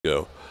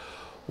Go.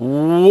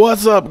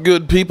 What's up,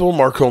 good people?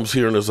 Mark Holmes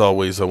here, and as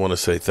always, I want to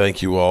say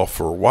thank you all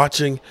for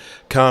watching,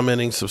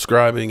 commenting,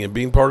 subscribing, and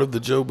being part of the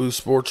Joe Boo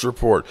Sports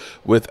Report.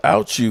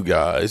 Without you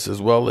guys,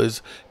 as well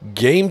as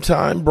Game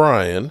Time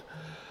Brian,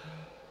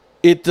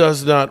 it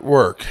does not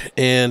work.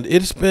 And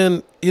it's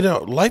been,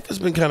 life has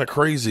been kind of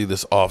crazy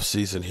this off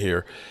season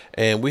here,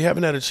 and we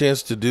haven't had a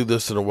chance to do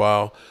this in a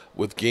while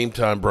with Game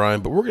Time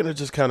Brian, but we're going to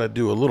just kind of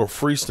do a little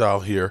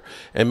freestyle here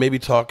and maybe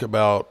talk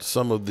about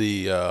some of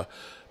the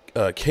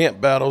camp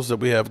battles that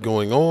we have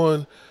going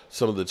on,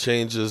 some of the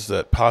changes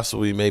that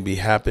possibly may be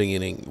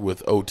happening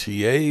with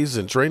OTAs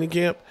and training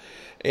camp,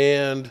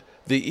 and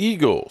the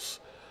Eagles.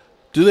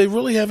 Do they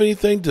really have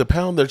anything to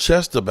pound their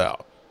chest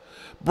about?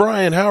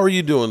 Brian, how are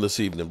you doing this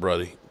evening,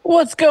 buddy?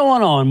 What's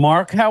going on,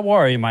 Mark? How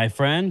are you, my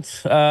friend?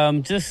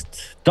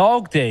 Just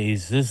dog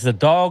days. This is the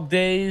dog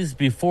days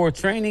before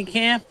training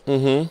camp.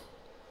 Mm-hmm.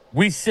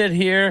 We sit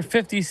here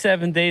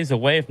 57 days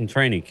away from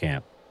training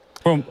camp.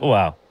 We And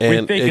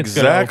think it's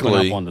going to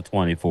open up on the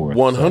 24th.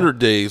 100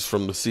 days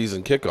from the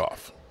season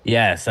kickoff.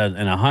 Yes, and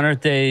 100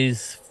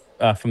 days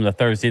from the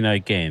Thursday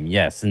night game.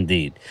 Yes,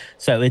 indeed.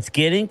 So it's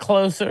getting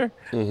closer.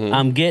 Mm-hmm.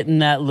 I'm getting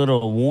that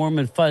little warm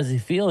and fuzzy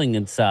feeling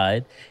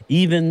inside,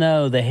 even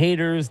though the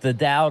haters, the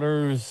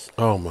doubters,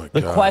 Oh my the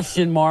God.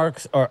 question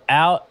marks are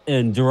out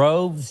in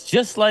droves,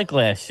 just like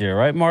last year,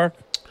 right, Mark?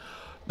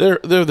 They're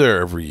there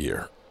every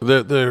year.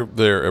 They're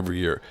there every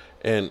year.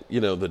 And,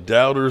 the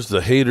doubters,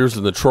 the haters,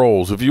 and the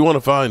trolls, if you want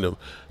to find them,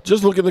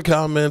 just look in the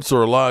comments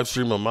or a live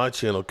stream on my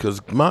channel because,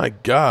 my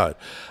God,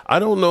 I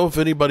don't know if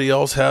anybody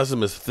else has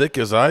them as thick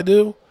as I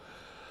do,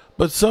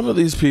 but some of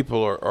these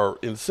people are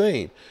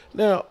insane.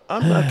 Now,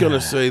 I'm not going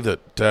to say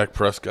that Dak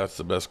Prescott's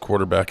the best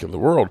quarterback in the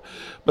world,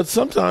 but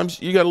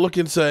sometimes you got to look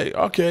and say,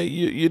 okay,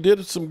 you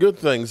did some good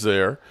things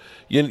there.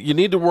 You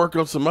need to work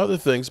on some other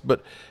things,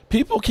 but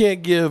people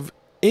can't give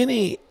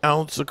any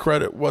ounce of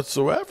credit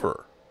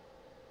whatsoever.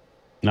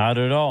 Not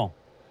at all.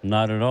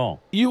 Not at all.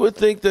 You would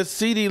think that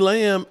CeeDee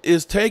Lamb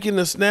is taking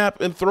the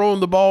snap and throwing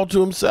the ball to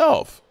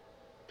himself.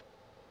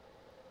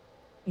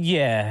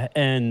 Yeah,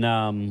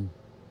 and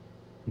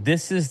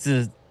this is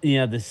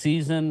the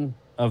season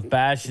of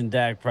bashing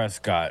Dak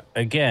Prescott.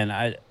 Again,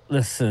 I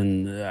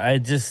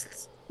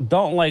just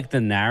don't like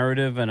the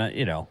narrative, and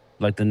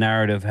like the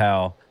narrative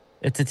how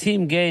it's a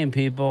team game,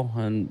 people,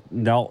 and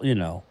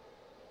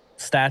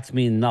stats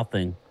mean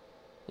nothing.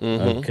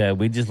 Mm-hmm. Okay,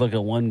 we just look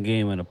at one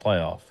game in a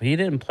playoff. He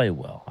didn't play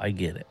well. I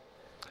get it.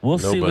 We'll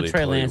see what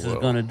Trey Lance is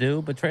going to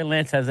do, but Trey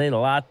Lance has a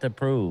lot to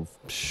prove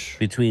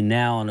between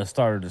now and the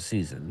start of the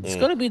season. It's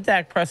going to be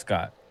Dak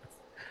Prescott.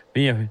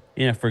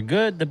 For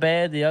good, the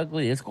bad, the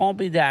ugly, it's going to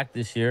be Dak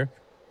this year.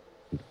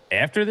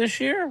 After this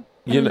year,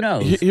 who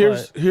knows?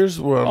 Here's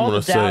what I'm going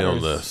to say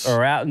on this.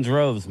 Are out in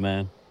droves,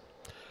 man.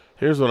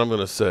 Here's what I'm going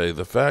to say.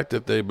 The fact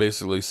that they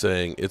basically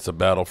saying it's a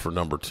battle for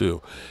number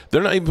 2,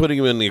 they're not even putting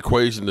him in the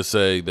equation to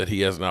say that he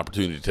has an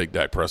opportunity to take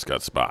Dak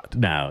Prescott's spot.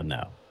 No.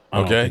 I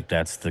don't think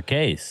that's the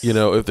case.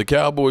 If the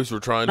Cowboys were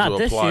trying Not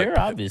to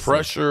apply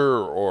pressure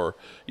or,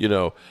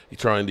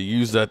 trying to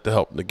use that to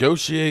help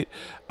negotiate,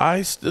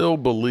 I still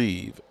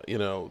believe,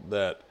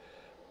 that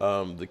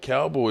the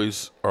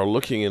Cowboys are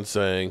looking and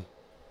saying,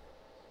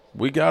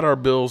 we got our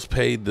bills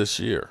paid this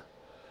year.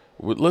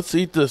 Let's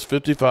eat this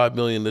 $55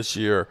 million this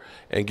year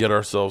and get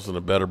ourselves in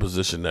a better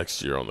position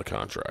next year on the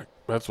contract.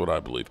 That's what I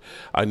believe.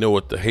 I know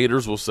what the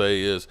haters will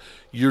say is,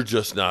 you're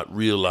just not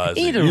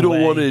realizing. You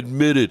don't want to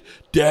admit it.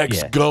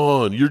 Dak's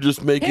gone. You're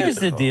just making Here's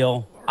the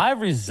deal. I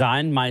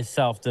resigned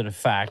myself to the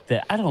fact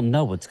that I don't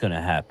know what's going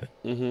to happen.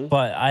 Mm-hmm.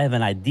 But I have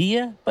an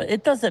idea, but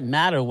it doesn't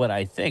matter what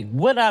I think.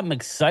 What I'm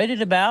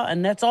excited about,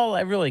 and that's all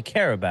I really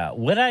care about,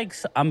 what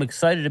I'm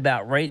excited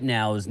about right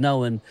now is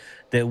knowing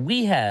that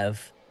we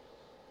have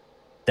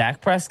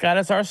Dak Prescott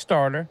as our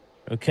starter,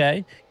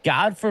 okay?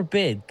 God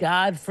forbid,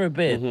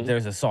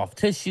 there's a soft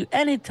tissue,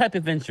 any type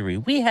of injury.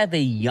 We have a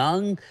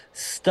young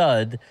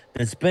stud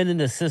that's been in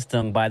the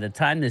system by the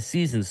time the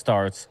season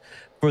starts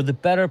for the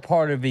better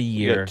part of a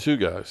year. You got 2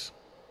 guys.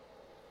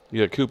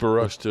 You got Cooper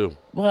Rush, too.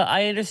 Well,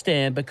 I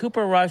understand, but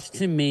Cooper Rush,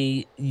 to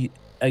me,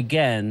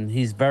 again,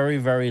 he's very,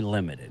 very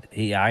limited.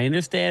 I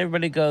understand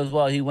everybody goes,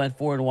 well, he went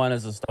 4-1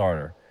 as a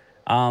starter.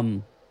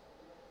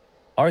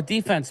 Our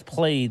defense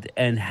played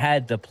and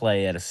had to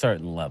play at a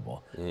certain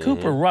level. Mm-hmm.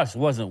 Cooper Rush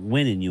wasn't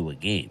winning you a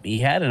game. He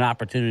had an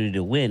opportunity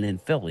to win in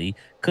Philly,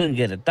 couldn't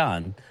get it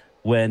done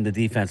when the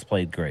defense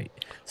played great.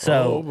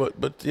 So,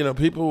 but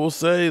people will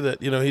say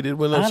that he did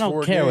win those 4 games. I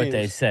don't care what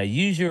they say.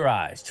 Use your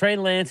eyes. Trey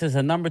Lance is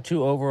a number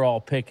 2 overall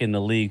pick in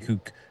the league.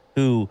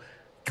 Who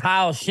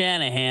Kyle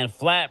Shanahan,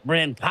 flat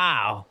brim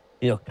Kyle,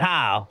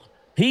 Kyle,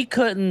 he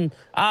couldn't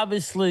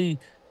obviously,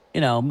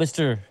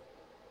 Mr.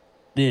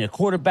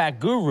 Quarterback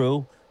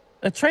guru.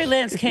 Trey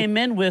Lance came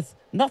in with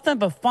nothing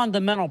but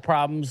fundamental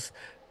problems,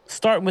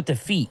 starting with the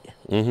feet.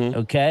 Mm-hmm.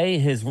 Okay,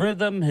 his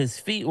rhythm, his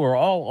feet were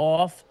all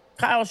off.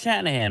 Kyle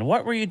Shanahan,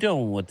 what were you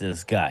doing with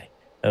this guy?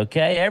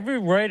 Okay, every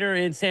writer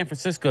in San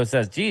Francisco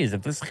says, geez,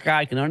 if this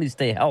guy can only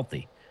stay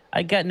healthy,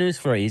 I got news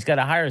for you. He's got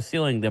a higher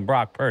ceiling than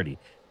Brock Purdy.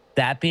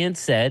 That being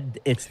said,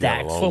 it's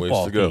Dak's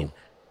football team.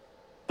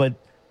 But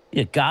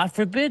yeah, God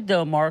forbid,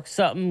 though, Mark,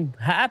 something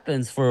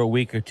happens for a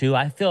week or two.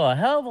 I feel a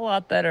hell of a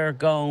lot better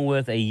going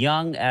with a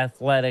young,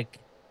 athletic.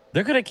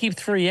 They're going to keep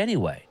three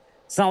anyway.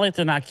 It's not like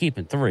they're not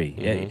keeping three.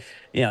 Mm-hmm.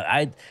 You know,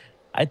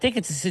 I think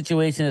it's a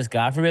situation as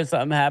God forbid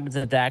something happens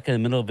at Dak in the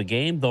middle of a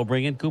game, they'll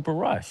bring in Cooper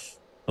Rush.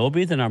 He'll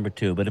be the number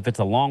two. But if it's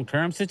a long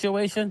term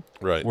situation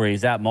Right. where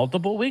he's out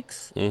multiple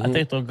weeks, I Mm-hmm.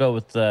 think they'll go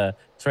with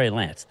Trey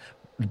Lance.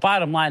 The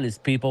bottom line is,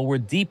 people, we're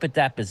deep at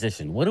that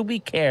position. What do we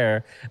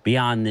care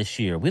beyond this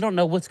year? We don't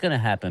know what's going to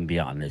happen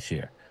beyond this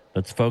year.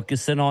 Let's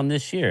focus in on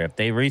this year. If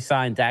they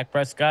re-sign Dak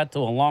Prescott to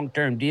a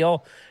long-term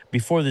deal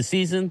before the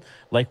season,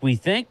 like we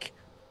think,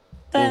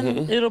 then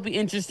Mm-hmm. it'll be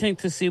interesting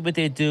to see what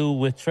they do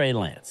with Trey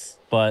Lance.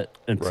 But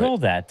Right. until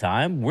that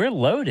time, we're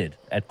loaded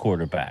at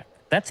quarterback.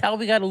 That's how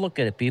we got to look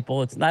at it,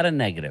 people. It's not a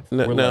negative.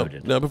 Now, We're now,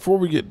 loaded. now before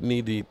we get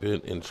knee deep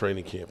in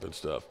training camp and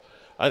stuff,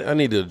 I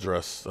need to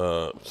address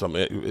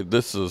something.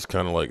 This is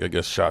kind of like, I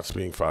guess, shots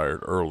being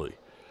fired early.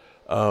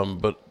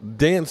 But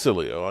Dan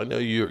Sileo, I know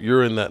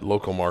you're in that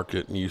local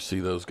market and you see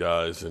those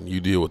guys and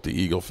you deal with the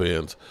Eagle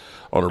fans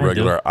on a I do.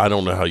 regular. I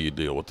don't know how you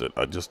deal with it.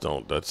 I just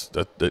don't.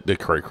 They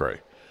cray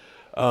cray.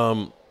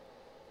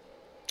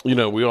 You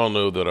know, we all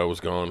know that I was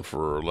gone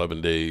for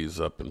 11 days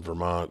up in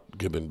Vermont,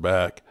 giving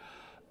back.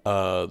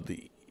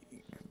 The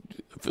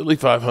Philly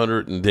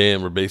 500 and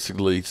Dan were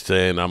basically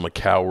saying I'm a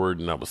coward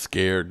and I was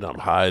scared and I'm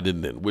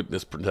hiding and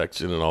witness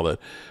protection and all that.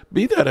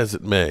 Be that as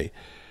it may,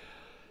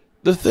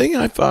 the thing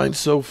I find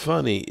so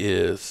funny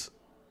is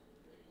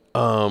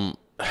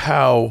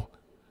how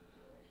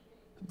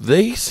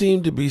they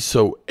seem to be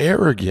so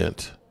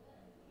arrogant,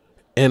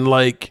 and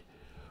like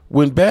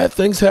when bad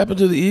things happen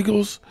to the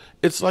Eagles,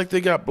 it's like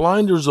they got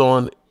blinders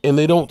on and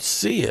they don't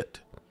see it.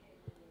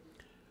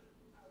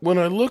 When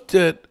I looked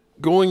at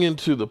going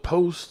into the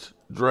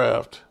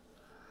post-draft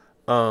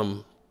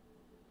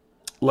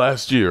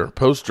last year,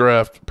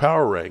 post-draft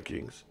power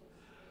rankings,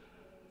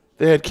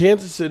 they had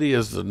Kansas City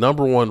as the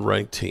number one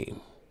ranked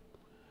team.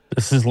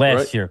 This is last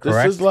Right? year,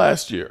 correct? This is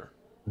last year,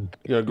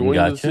 going into the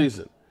Gotcha.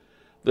 season.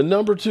 The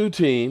number two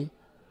team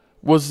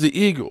was the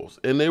Eagles,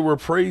 and they were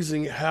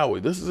praising Howie.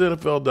 This is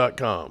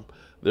NFL.com,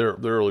 their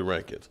early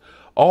rankings.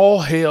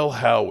 All hail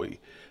Howie.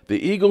 The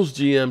Eagles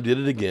GM did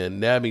it again,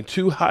 nabbing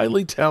two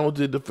highly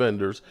talented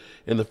defenders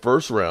in the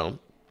first round,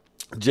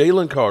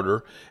 Jalen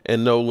Carter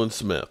and Nolan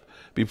Smith,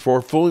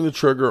 before pulling the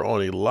trigger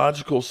on a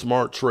logical,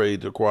 smart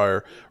trade to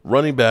acquire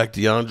running back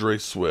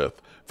DeAndre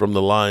Swift from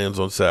the Lions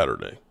on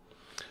Saturday.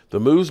 The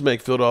moves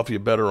make Philadelphia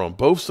better on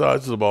both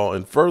sides of the ball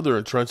and further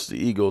entrench the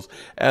Eagles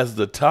as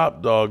the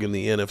top dog in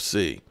the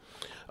NFC.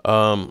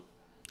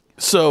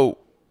 So,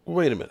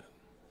 wait a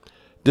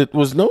minute.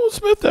 Was Nolan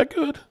Smith that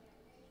good?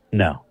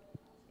 No.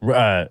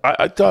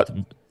 I thought.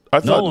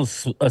 Nolan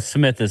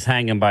Smith is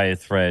hanging by a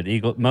thread.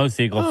 Most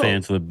Eagle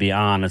fans would be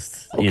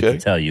honest to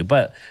tell you,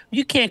 but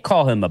you can't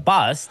call him a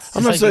bust.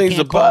 I'm not saying he's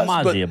a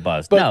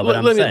bust, But no, but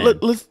I'm saying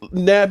let's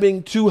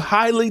nabbing two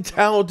highly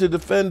talented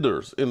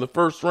defenders in the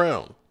first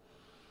round.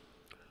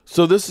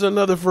 So this is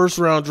another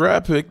first-round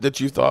draft pick that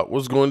you thought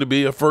was going to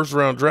be a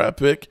first-round draft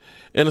pick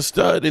and a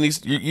stud, and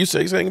you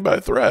say he's hanging by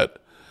a thread,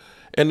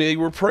 and they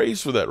were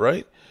praised for that,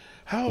 right?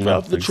 How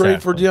about the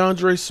trade for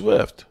DeAndre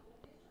Swift?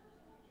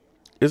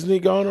 Isn't he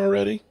gone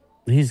already?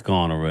 He's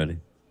gone already.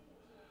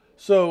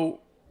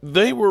 So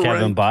they were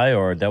Kevin ranked,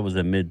 Byard, that was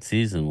a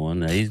mid-season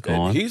one. He's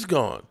gone. and he's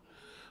gone.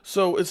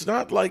 So it's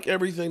not like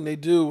everything they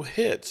do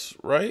hits,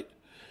 right?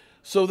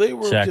 So they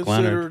were Shaq considered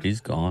Leonard,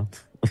 he's gone.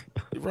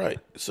 right.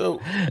 So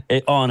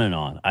On and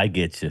on. I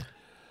get you.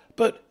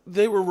 but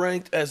they were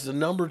ranked as the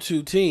number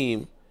two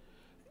team,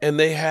 and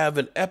they have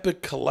an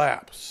epic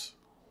collapse.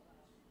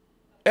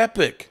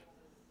 Epic.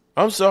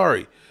 I'm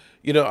sorry.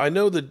 You know, I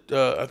know that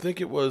I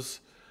think it was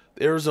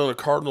the Arizona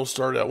Cardinals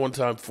started at one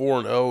time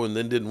 4-0 and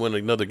then didn't win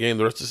another game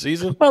the rest of the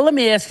season. Well, let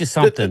me ask you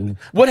something.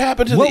 What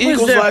happened to the What was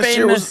Eagles their last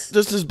year was famous-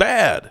 just as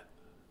bad.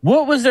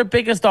 What was their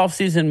biggest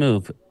offseason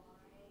move?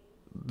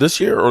 This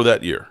year or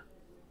that year?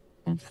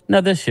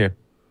 No, this year.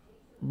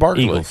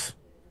 Barkley. Eagles.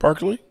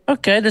 Barkley?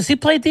 Okay. Does he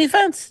play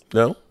defense?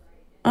 No.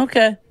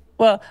 Okay.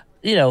 Well,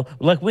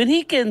 like when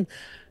he can,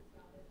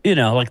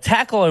 like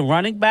tackle a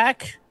running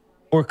back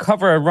or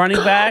cover a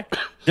running back,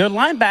 their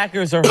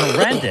linebackers are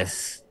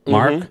horrendous,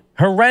 Mark.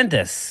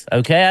 Horrendous.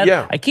 Okay.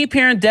 Yeah. I keep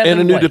hearing Devin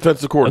And a new White.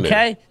 defensive coordinator.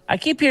 Okay. I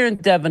keep hearing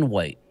Devin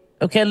White.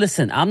 Okay.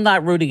 Listen, I'm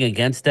not rooting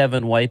against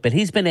Devin White, but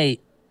he's been a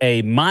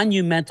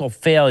monumental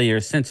failure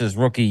since his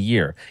rookie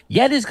year.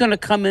 Yet he's going to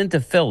come into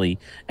Philly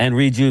and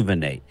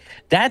rejuvenate.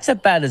 That's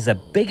about as a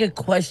big a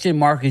question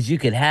mark as you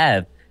could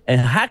have. And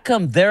how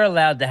come they're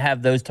allowed to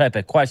have those type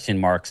of question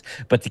marks,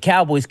 but the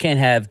Cowboys can't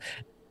have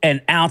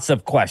an ounce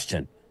of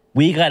question?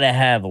 We got to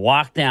have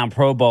lockdown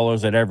Pro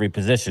Bowlers at every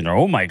position. Or,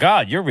 oh, my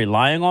God, you're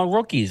relying on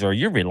rookies, or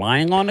you're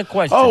relying on a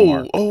question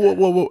mark.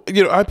 Whoa.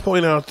 You know, I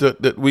point out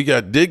that we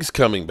got Diggs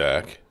coming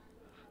back,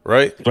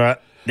 right?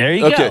 But there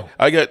you go.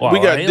 Okay, we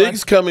got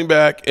Diggs coming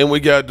back, and we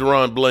got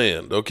Deron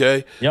Bland.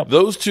 Okay, Yep.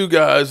 Those two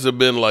guys have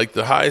been like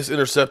the highest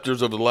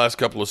interceptors over the last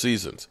couple of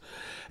seasons,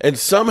 and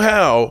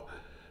somehow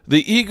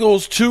the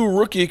Eagles' two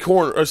rookie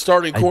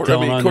starting I don't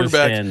quarterbacks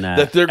understand that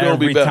that. they're going to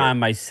be Every better.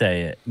 time I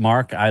say it,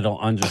 Mark, I don't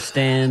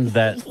understand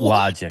that What?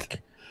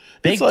 logic.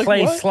 It's Big like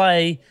play what?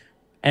 Slay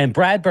and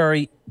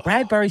Bradbury.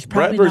 Bradbury's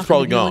probably Bradbury's not going to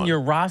probably be on gone.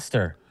 your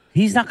roster.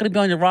 He's not going to be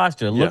on your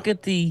roster. Yeah. Look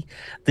at the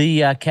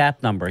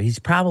cap number. He's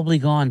probably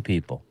gone,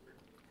 people.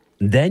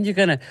 Then you're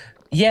gonna.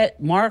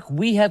 Yet, Mark,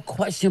 we have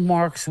question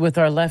marks with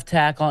our left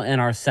tackle and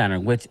our center.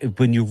 Which,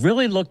 when you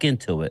really look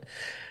into it,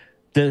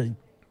 the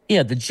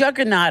the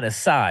juggernaut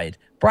aside,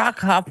 Brock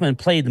Hoffman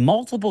played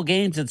multiple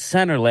games at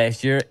center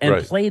last year and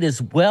Right. played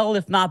as well,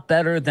 if not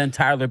better, than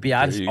Tyler There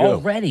Biadasz you go.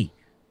 already.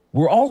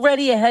 We're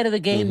already ahead of the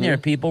game Hmm. there,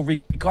 people,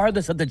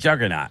 regardless of the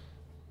juggernaut.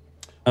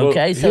 Well,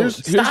 Okay, so here's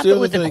stop the it other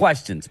with the thing.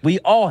 questions. We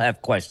all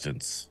have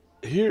questions.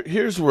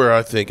 Here's where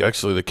I think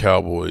actually the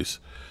Cowboys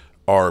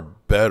are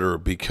better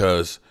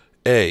because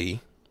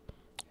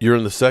you're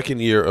in the second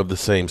year of the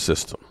same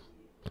system.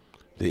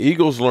 The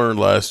Eagles learned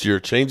last year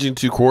changing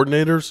two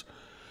coordinators.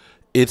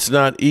 It's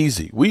not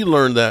easy. We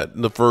learned that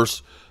in the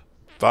first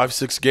 5,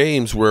 6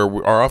 games where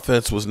our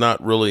offense was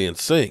not really in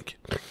sync.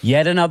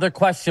 Yet another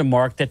question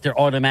mark that they're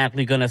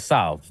automatically going to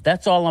solve.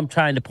 That's all I'm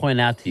trying to point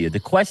out to you. The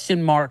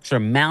question marks are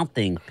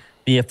mounting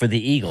for the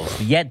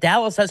Eagles. Yet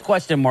Dallas has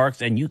question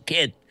marks, and you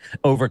can't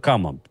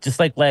overcome them. Just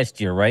like last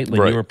year, right? When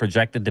you Right. were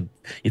projected to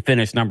you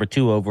finish number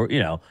two over,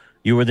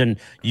 you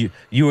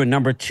were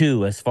number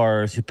two as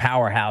far as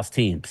powerhouse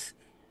teams.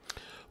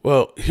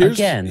 Well,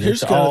 Again,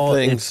 here's kind of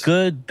it's things.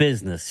 good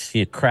business.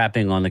 You're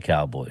crapping on the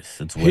Cowboys.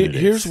 That's what it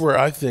Here's is. where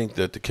I think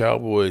that the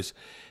Cowboys,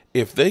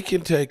 if they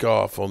can take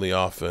off on the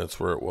offense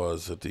where it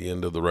was at the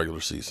end of the regular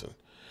season,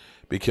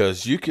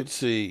 because you could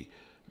see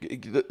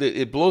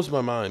it blows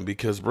my mind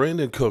because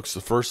Brandon Cooks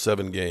the first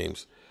 7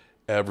 games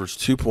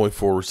averaged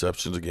 2.4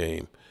 receptions a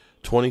game,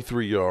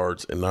 23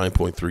 yards and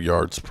 9.3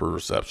 yards per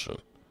reception.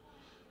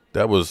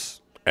 That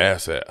was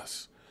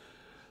ass.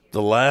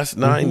 The last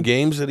 9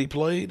 games that he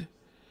played,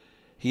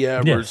 he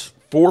averaged Yes.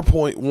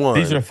 4.1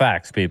 These are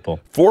facts, people.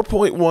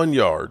 4.1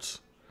 yards.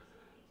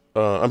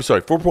 I'm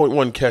sorry,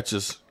 4.1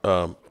 catches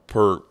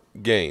per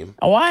game,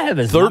 Oh, I have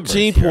his numbers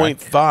here.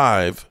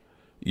 13.5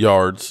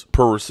 yards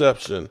per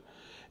reception,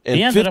 and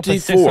He ended up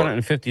with 54.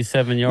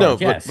 657 yards.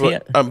 No, Yes,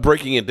 but I'm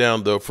breaking it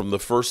down though from the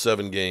first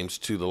 7 games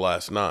to the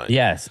last 9.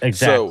 yes,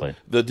 exactly. So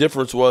the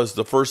difference was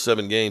the first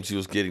 7 games he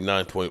was getting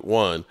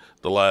 9.1.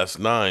 The last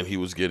 9 he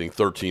was getting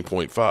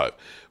 13.5.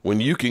 When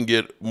you can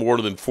get more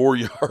than 4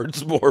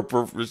 yards more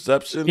per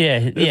reception,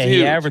 it's He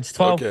huge. averaged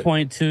Okay.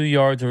 12.2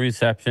 yards a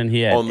reception.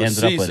 He On the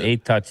ended up with season.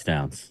 8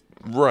 touchdowns.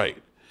 Right.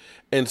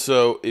 And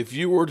so if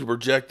you were to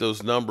project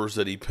those numbers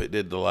that he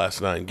did the last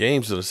 9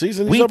 games of the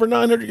season, he's We over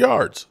 900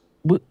 yards.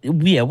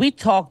 we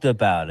talked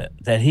about it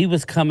that he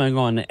was coming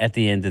on at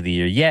the end of the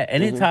year. Yeah,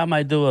 anytime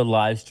I do a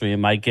live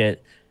stream, I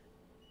get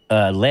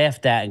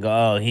laughed at and go,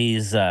 "Oh,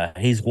 he's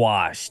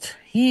washed."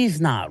 He's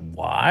not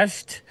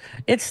washed.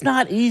 It's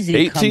not easy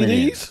Eight coming in.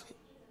 TDs?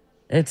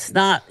 It's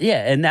not,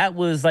 yeah, and that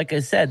was like I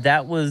said,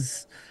 that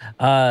was,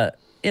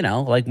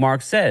 like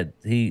Mark said,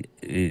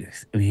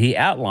 he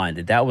outlined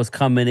it. That was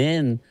coming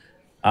in,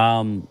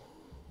 um,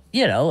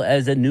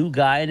 as a new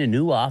guy in a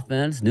new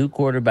offense, new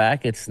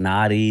quarterback. It's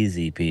not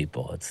easy,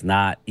 people. It's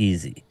not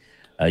easy.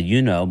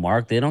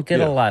 Mark, they don't get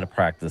a Yeah. lot of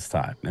practice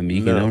time. I mean,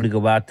 you can No. only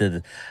go out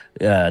to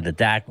the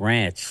Dak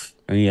Ranch,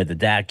 the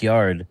Dak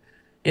Yard.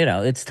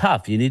 It's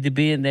tough. You need to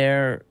be in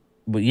there.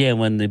 But yeah,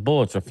 when the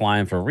bullets are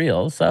flying for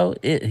real. So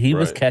he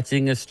was Right.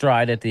 catching his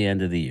stride at the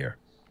end of the year.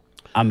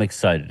 I'm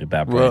excited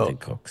about Brandon Well,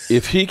 Cooks.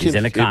 if he can, He's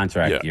in a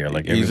contract year,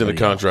 like he's in a everybody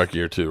contract else.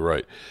 year too,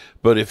 right?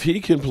 But if he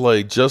can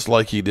play just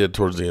like he did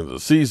towards the end of the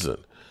season,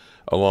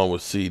 along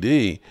with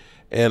CD,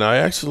 and I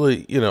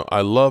actually,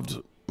 I loved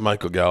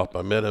Michael Gallup.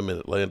 I met him in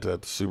Atlanta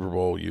at the Super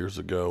Bowl years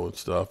ago and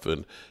stuff,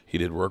 and he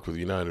did work with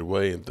United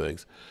Way and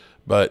things.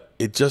 But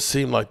it just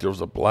seemed like there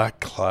was a black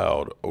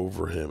cloud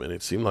over him, and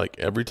it seemed like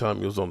every time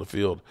he was on the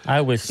field,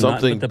 I wish nothing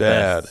something but the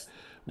bad best.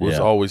 was Yeah.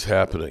 always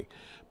happening.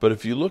 But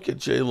if you look at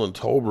Jalen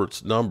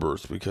Tolbert's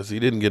numbers, because he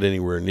didn't get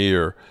anywhere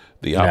near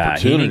the Nah, he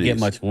opportunities, didn't get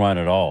much run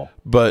at all.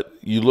 but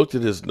you looked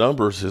at his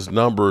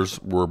numbers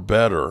were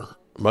better,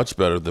 much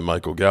better than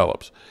Michael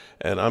Gallup's.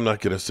 And I'm not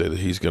going to say that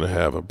he's going to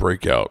have a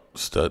breakout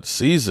stud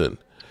season,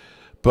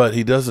 but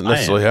he doesn't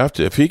necessarily have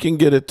to. If he can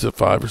get it to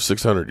 500 or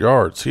 600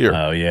 yards here,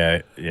 Oh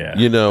yeah, yeah.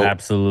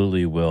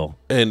 Absolutely will.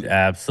 and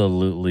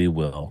Absolutely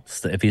will.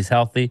 If he's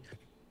healthy,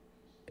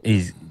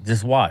 he's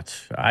just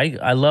watch.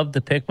 I love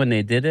the pick when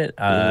they did it.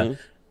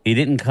 He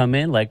didn't come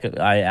in like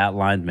I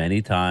outlined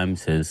many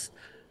times. His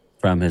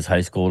from his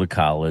high school to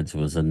college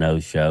was a no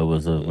show.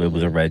 It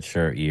was a red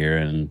shirt year,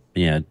 and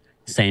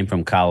same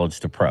from college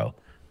to pro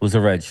was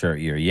a red shirt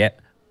year. Yet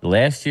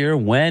last year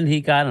when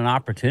he got an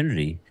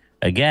opportunity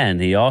again,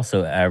 he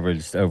also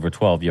averaged over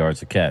 12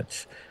 yards a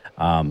catch.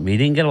 He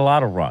didn't get a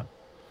lot of run.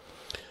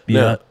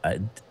 no,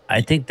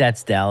 I think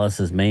that's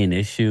Dallas's main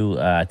issue.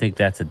 I think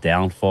that's a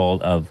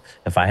downfall of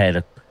if I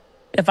had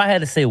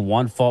to say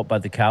one fault by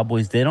the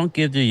Cowboys, they don't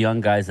give their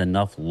young guys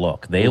enough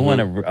look. They want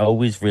to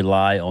always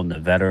rely on the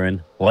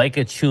veteran, like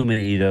a Chuma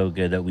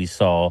Edoga that we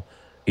saw.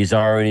 He's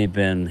already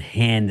been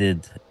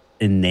handed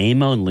in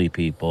name only,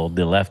 people,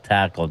 the left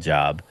tackle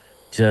job.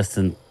 Just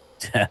in,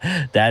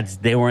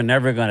 they were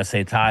never going to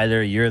say,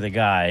 Tyler, you're the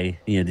guy,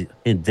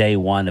 in day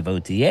one of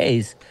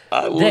OTAs.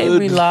 I They would.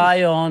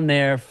 rely on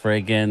their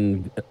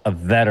friggin' a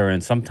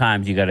veteran.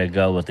 Sometimes you got to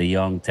go with a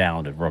young,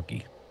 talented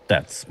rookie.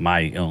 That's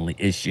my only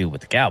issue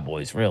with the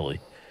Cowboys, really.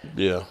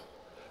 Yeah.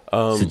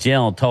 So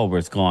Jalen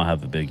Tolbert's going to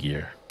have a big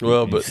year.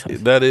 Well, but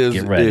that is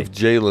Get ready. if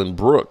Jalen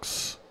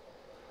Brooks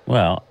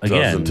Well, doesn't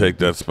again, take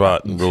that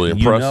spot and really you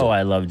impress know him.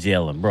 I love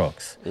Jalen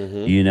Brooks.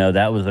 Mm-hmm.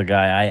 That was the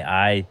guy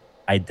I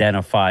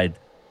identified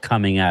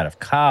coming out of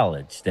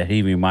college, that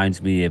he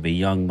reminds me of a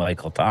young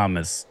Michael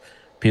Thomas.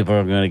 People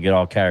are going to get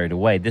all carried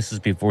away. This is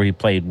before he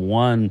played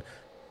one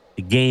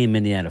game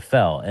in the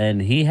NFL,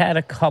 and he had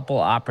a couple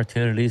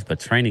opportunities, but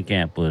training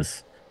camp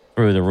was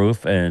through the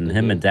roof, and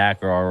him Mm-hmm. and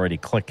Dak are already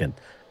clicking.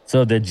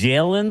 So the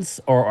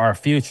Jalen's are our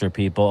future,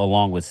 people,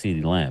 along with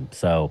CeeDee Lamb.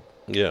 So,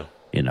 Yeah.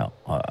 you know,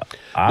 I'm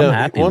Now,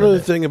 happy one with other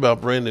it. thing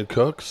about Brandon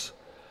Cooks,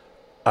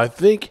 I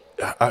think,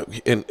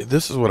 and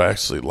this is what I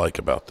actually like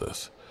about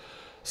this.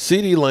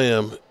 CeeDee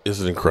Lamb is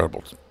an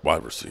incredible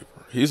wide receiver.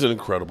 He's an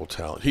incredible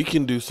talent. He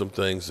can do some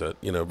things that,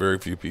 very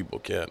few people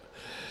can.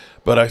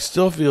 But I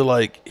still feel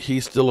like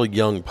he's still a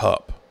young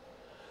pup.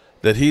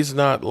 That he's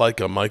not like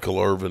a Michael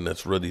Irvin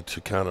that's ready to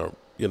kind of,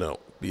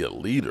 be a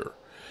leader.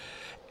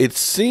 It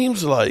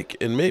seems like,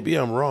 and maybe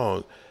I'm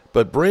wrong,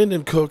 but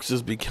Brandon Cooks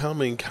is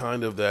becoming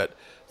kind of that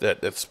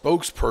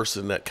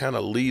spokesperson, that kind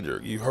of leader.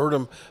 You heard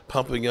him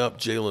pumping up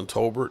Jalen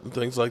Tolbert and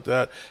things like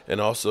that,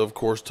 and also, of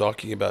course,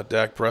 talking about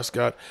Dak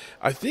Prescott.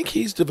 I think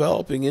he's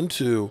developing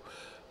into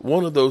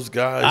one of those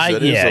guys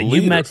that is Yeah, a you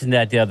leader. mentioned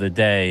that the other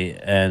day,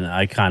 and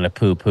I kind of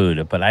poo-pooed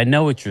it, but I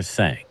know what you're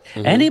saying.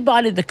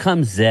 Anybody that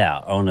comes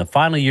out on the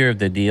final year of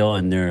the deal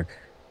and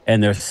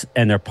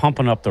they're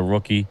pumping up the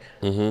rookie,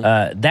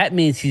 that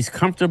means he's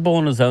comfortable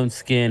in his own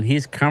skin.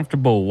 He's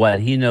comfortable what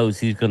he knows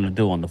he's going to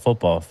do on the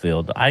football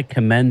field. I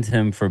commend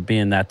him for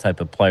being that type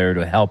of player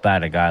to help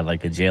out a guy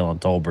like a Jalen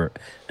Tolbert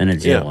and a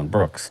Yeah. Jalen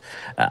Brooks.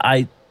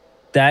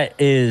 That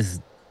is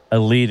a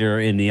leader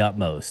in the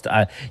utmost.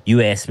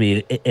 You asked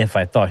me if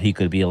I thought he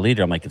could be a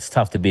leader. I'm like, it's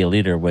tough to be a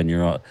leader when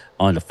you're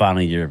on the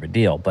final year of a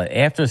deal. But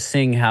after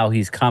seeing how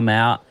he's come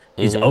out,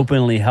 he's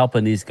openly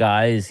helping these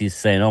guys. He's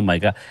saying, "Oh my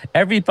God!"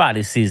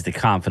 Everybody sees the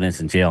confidence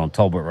in Jalen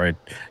Tolbert, right?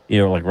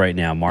 Like right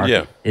now, Mark.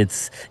 Yeah.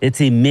 It's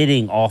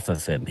emitting off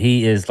of him.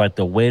 He is like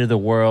the weight of the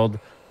world.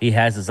 He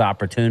has his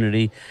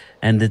opportunity,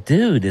 and the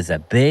dude is a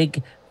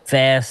big,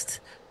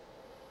 fast.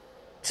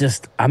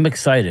 I'm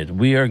excited.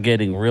 We are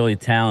getting really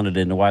talented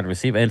in the wide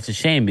receiver, and it's a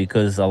shame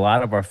because a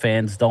lot of our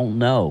fans don't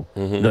know.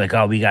 They're like,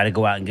 "Oh, we got to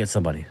go out and get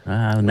somebody."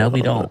 No,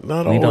 we don't.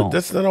 Not We always. don't.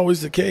 That's not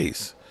always the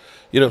case.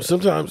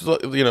 Sometimes,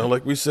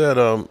 like we said,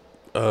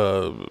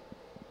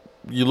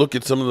 you look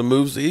at some of the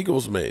moves the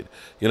Eagles made.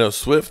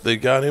 Swift, they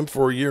got him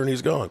for a year and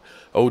he's gone.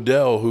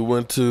 Odell, who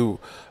went to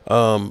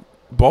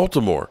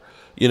Baltimore.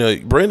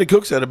 Brandon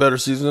Cooks had a better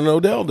season than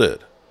Odell did.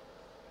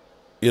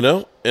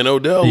 And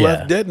Odell Yeah.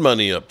 left dead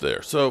money up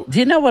there. So Do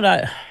you know what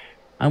I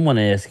want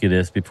to ask you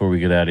this before we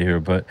get out of here?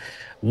 But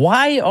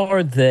why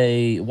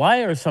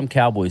are some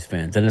Cowboys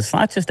fans, and it's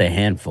not just a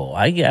handful?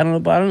 I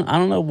don't know. I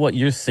don't know what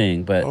you're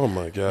seeing, but oh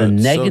my God, the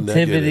so negativity,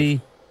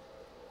 negative.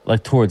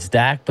 like towards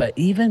Dak, but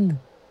even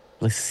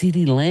like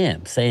CeeDee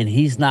Lamb saying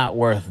he's not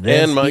worth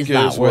this, And Micah he's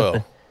not as worth well.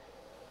 it.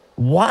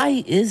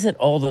 Why is it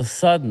all of a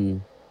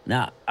sudden?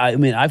 Now, I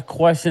mean, I've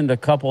questioned a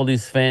couple of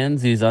these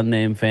fans, these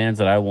unnamed fans,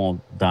 that I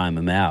won't dime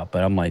them out.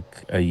 But I'm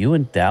like, are you a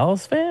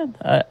Dallas fan?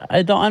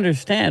 I don't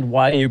understand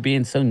why you're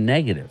being so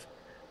negative.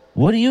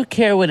 What do you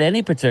care with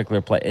any particular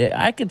play?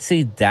 I could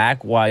see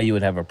Dak why you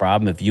would have a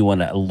problem if you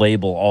want to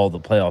label all the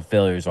playoff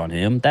failures on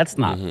him. That's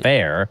not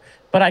fair,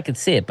 but I could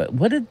see it. But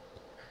what did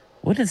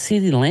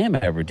CeeDee Lamb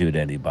ever do to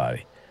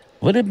anybody?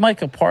 What did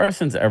Micah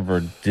Parsons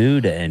ever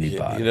do to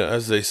anybody?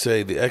 As they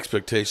say, the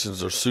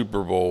expectations are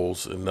Super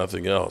Bowls and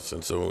nothing else.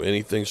 And so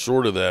anything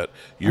short of that,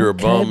 you're a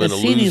bum and a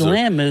CeeDee loser.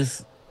 Lamb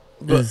is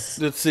But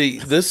let's see,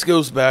 this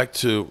goes back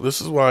to, this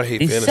is why I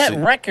hate he fantasy. set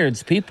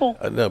records, people.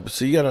 I know, but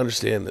so you got to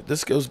understand that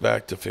this goes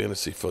back to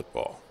fantasy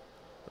football.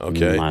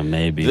 Okay?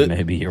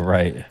 Maybe you're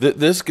right.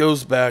 This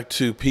goes back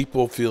to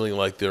people feeling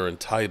like they're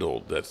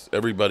entitled, that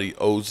everybody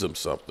owes them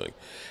something.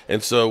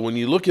 And so when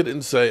you look at it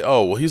and say,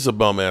 oh, well, he's a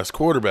bum-ass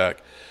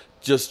quarterback,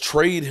 just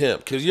trade him.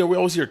 Because, we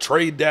always hear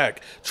trade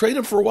Dak. Trade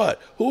him for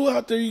what? Who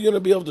out there are you going to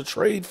be able to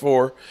trade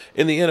for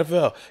in the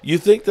NFL? You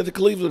think that the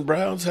Cleveland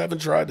Browns haven't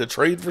tried to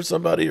trade for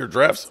somebody or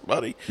draft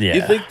somebody? Yeah.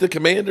 You think the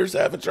Commanders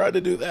haven't tried to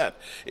do that?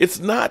 It's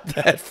not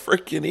that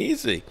freaking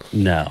easy.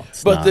 No,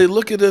 it's But not. they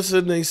look at us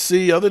and they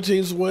see other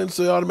teams win,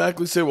 so they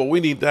automatically say, well,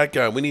 we need that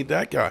guy. We need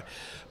that guy.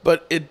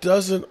 But it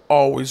doesn't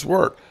always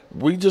work.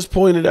 We just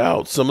pointed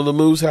out some of the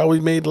moves how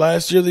we made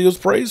last year that he was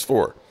praised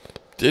for.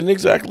 Didn't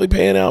exactly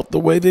pan out the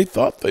way they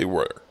thought they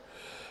were.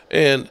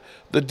 And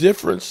the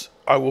difference,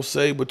 I will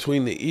say,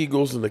 between the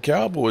Eagles and the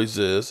Cowboys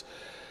is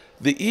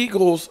the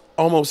Eagles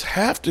almost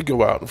have to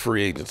go out in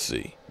free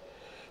agency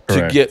to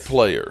Correct. get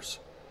players.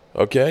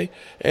 Okay.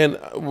 And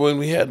when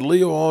we had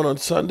Leo on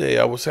Sunday,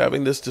 I was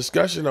having this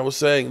discussion. I was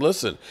saying,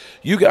 listen,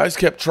 you guys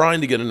kept trying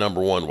to get a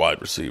number one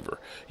wide receiver.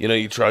 You know,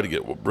 you tried to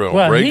get Brown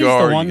Well, he's the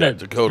Braegard, you one got that,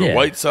 Dakota yeah,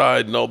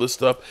 Whiteside and all this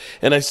stuff.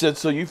 And I said,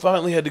 so you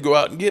finally had to go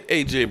out and get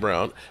A.J.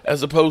 Brown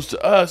as opposed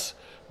to us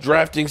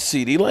drafting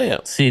CeeDee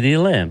Lamb, C.D.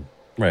 Lamb.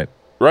 Right.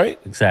 right?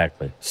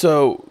 Exactly.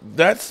 So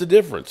that's the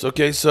difference.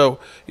 Okay, so,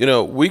 you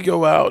know, we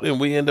go out and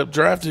we end up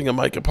drafting a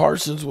Micah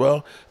Parsons.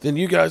 Well, then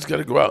you guys got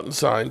to go out and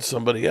sign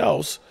somebody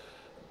else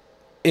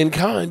in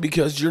kind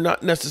because you're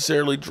not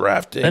necessarily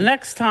drafting The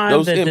next time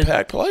those that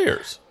impact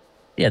players.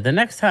 yeah, the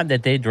next time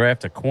that they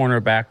draft a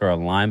cornerback or a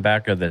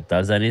linebacker that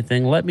does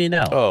anything, let me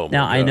know. Oh, my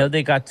Now, I know God.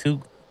 they got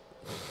two.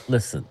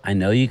 Listen, I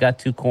know you got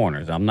two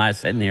corners. I'm not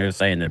sitting here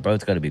saying they're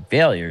both going to be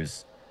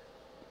failures.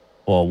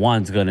 Well,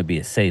 one's going to be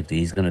a safety.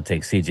 He's going to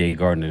take C.J.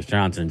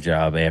 Gardner-Johnson's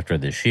job after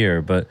this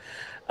year. But,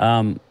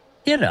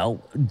 you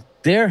know,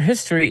 their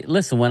history.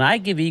 Listen, when I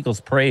give Eagles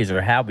praise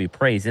or Howie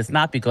praise, it's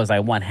not because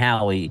I want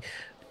Howie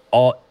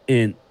all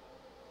in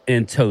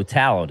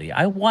totality.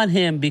 I want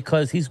him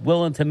because he's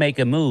willing to make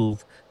a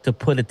move to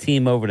put a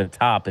team over the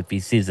top if he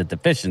sees a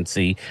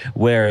deficiency,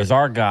 whereas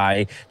our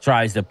guy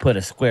tries to put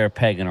a square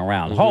peg in a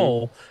round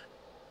hole,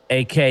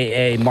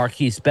 aka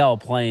Marquise Bell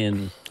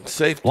playing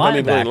Safe,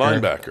 playing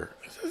linebacker. linebacker.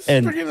 It's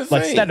And freaking like,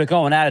 insane. instead of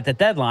going out at the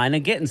deadline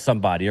and getting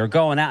somebody or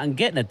going out and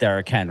getting a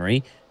Derrick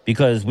Henry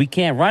because we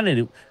can't run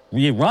it.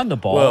 We run the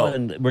ball Well,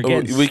 and we're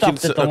getting we can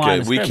stuffed at the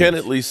line of we can scrimmage.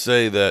 at least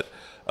say that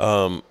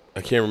I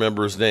can't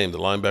remember his name, the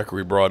linebacker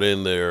we brought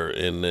in there,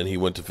 and then he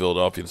went to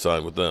Philadelphia and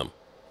signed with them.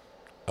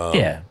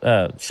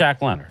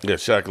 Shaq Leonard. Yeah,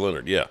 Shaq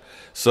Leonard. Yeah.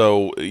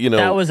 So, you know,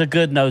 That was a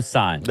good no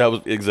sign. that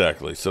was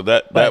exactly. So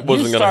that But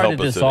wasn't you going to help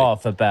started us this any.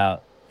 off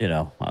about,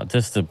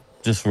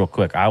 just real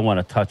quick. I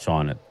want to touch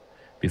on it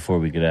before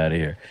we get out of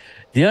here.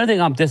 The only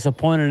thing I'm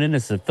disappointed in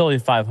is the Philly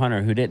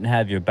 500 who didn't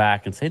have your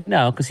back and said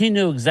no, because he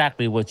knew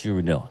exactly what you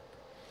were doing.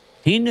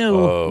 He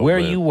knew where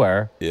man. you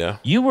were. Yeah.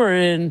 You were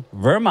in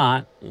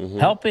Vermont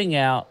helping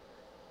out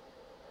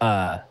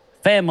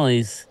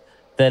families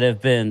that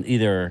have been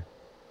either,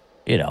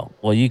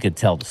 well, you could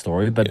tell the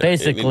story, but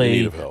basically in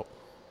need of help.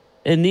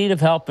 in need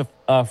of help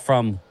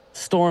from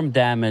storm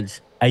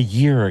damage a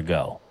year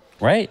ago,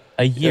 right?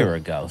 A year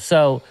ago.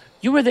 So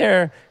you were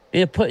there,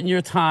 putting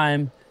your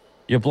time,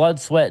 your blood,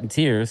 sweat, and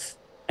tears,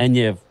 and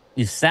you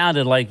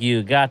sounded like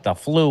you got the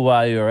flu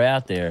while you were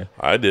out there.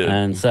 I did.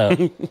 And so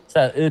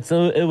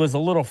it was a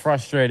little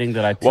frustrating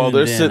that I tuned While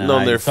they're in sitting and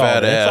on I their saw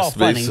fat it. It's all ass,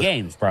 fun they and s-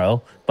 games,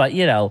 bro. But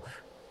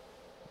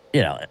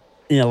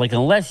like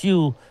unless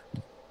you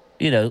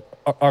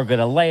are going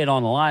to lay it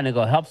on the line and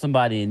go help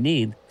somebody in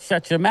need,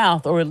 shut your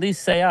mouth or at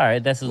least say, all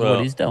right, this is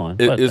what he's doing.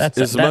 But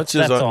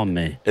that's on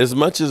me. As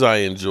much as I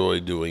enjoy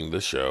doing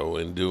the show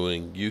and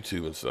doing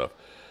YouTube and stuff,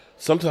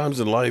 sometimes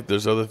in life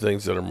there's other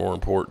things that are more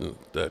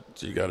important that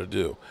you got to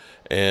do.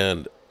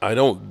 And I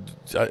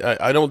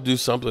don't do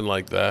something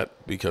like that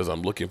because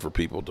I'm looking for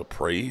people to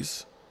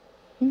praise.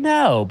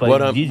 No, but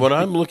what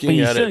I'm looking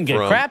you at it shouldn't get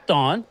from- crapped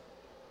on.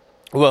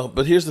 Well,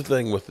 but here's the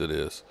thing with it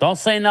is, Don't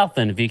say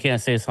nothing if you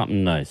can't say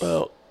something nice.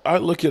 well, I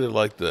look at it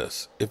like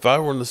this. If I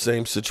were in the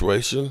same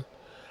situation,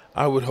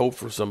 I would hope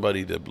for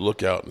somebody to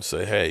look out and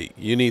say, hey,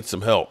 you need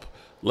some help.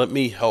 Let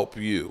me help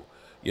you.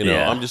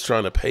 Yeah. I'm just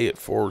trying to pay it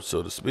forward,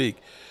 so to speak,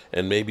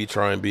 and maybe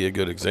try and be a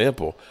good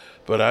example.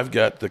 But I've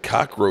got the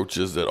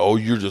cockroaches that,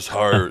 you're just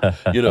hired.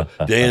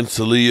 Dan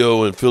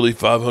Salio and Philly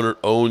 500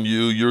 own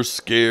you. You're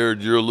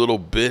scared. You're a little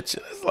bitch.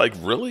 And it's like,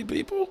 really,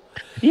 people?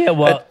 Yeah,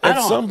 well,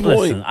 At some point,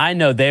 listen, I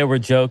know they were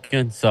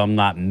joking, so I'm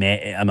not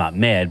mad. I'm not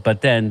mad.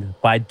 But then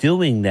by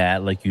doing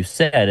that, like you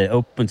said, it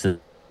opens a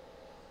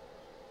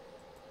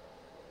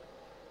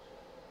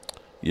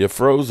you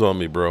froze on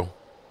me, bro.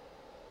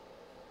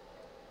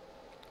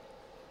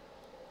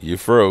 You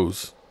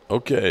froze.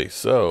 Okay,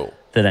 so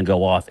to then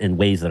go off in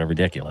ways that are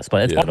ridiculous.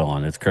 But it's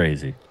on. It's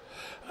crazy.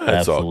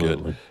 that's all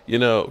Absolutely.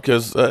 good.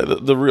 Because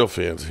the real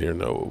fans here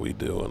know what we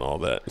do and all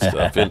that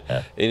stuff. And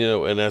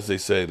and as they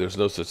say, there's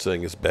no such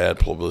thing as bad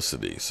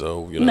publicity.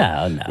 So,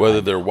 No.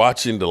 whether they're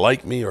watching to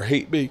like me or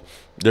hate me,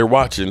 they're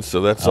watching.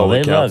 So that's all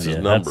that they counts love as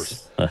you.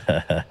 numbers.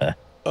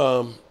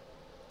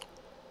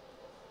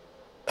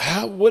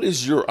 What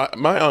is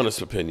my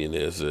honest opinion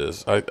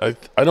is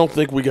I don't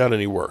think we got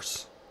any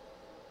worse.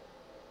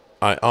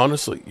 I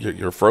honestly,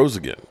 you're froze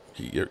again.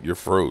 You're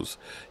froze.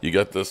 You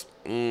got this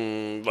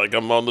like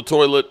I'm on the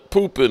toilet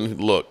pooping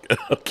look.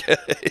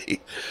 Okay.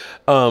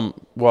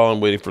 While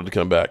I'm waiting for it to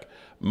come back,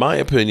 my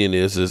opinion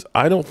is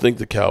I don't think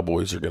the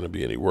Cowboys are going to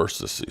be any worse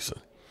this season.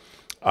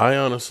 I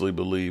honestly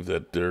believe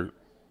that they're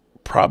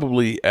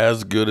probably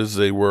as good as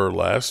they were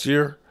last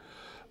year.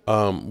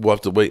 We'll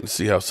have to wait and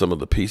see how some of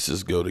the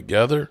pieces go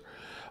together.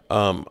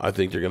 I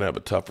think they're going to have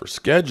a tougher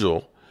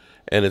schedule,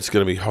 and it's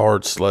going to be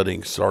hard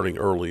sledding starting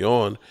early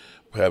on,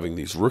 having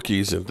these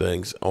rookies and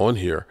things on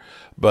here.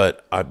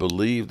 But I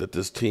believe that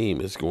this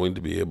team is going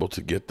to be able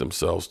to get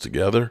themselves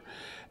together,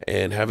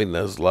 and having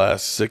those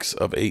last 6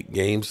 of 8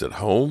 games at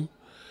home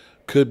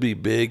could be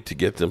big to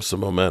get them some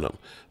momentum.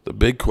 The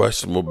big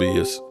question will be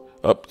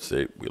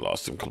we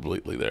lost him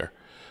completely there.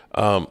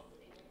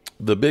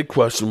 The big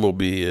question will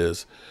be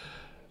is,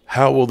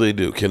 how will they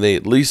do? Can they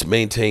at least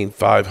maintain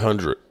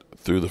 500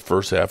 through the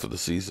first half of the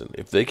season?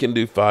 If they can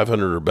do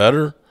 500 or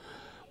better,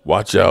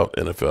 watch out,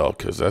 NFL,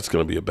 because that's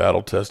going to be a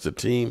battle-tested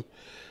team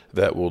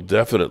that will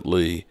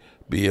definitely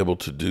be able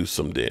to do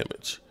some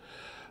damage.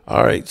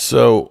 All right,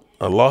 so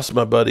I lost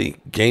my buddy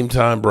Game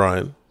Time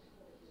Brian,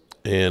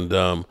 and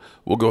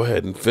we'll go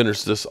ahead and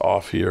finish this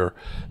off here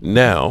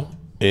now,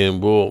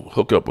 and we'll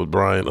hook up with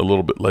Brian a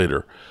little bit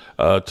later.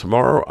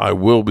 Tomorrow I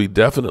will be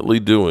definitely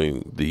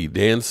doing the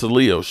Dan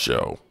Salio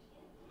show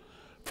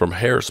from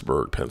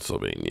Harrisburg,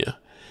 Pennsylvania,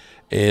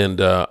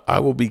 and I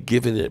will be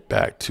giving it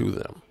back to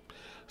them.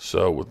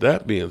 So with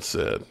that being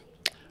said,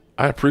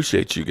 I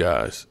appreciate you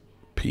guys.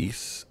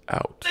 Peace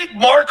out.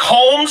 Mark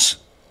Holmes,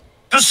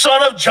 the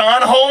son of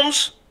John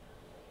Holmes,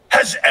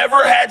 has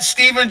ever had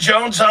Stephen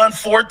Jones on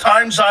 4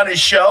 times on his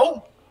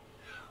show?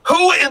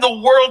 Who in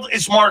the world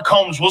is Mark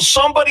Holmes? Will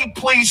somebody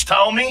please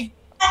tell me?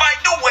 By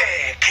the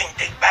way, King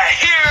Dick back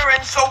here,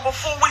 and so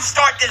before we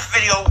start this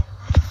video,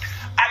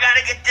 I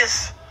gotta get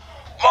this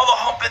mother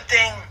humping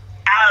thing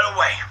out of the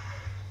way.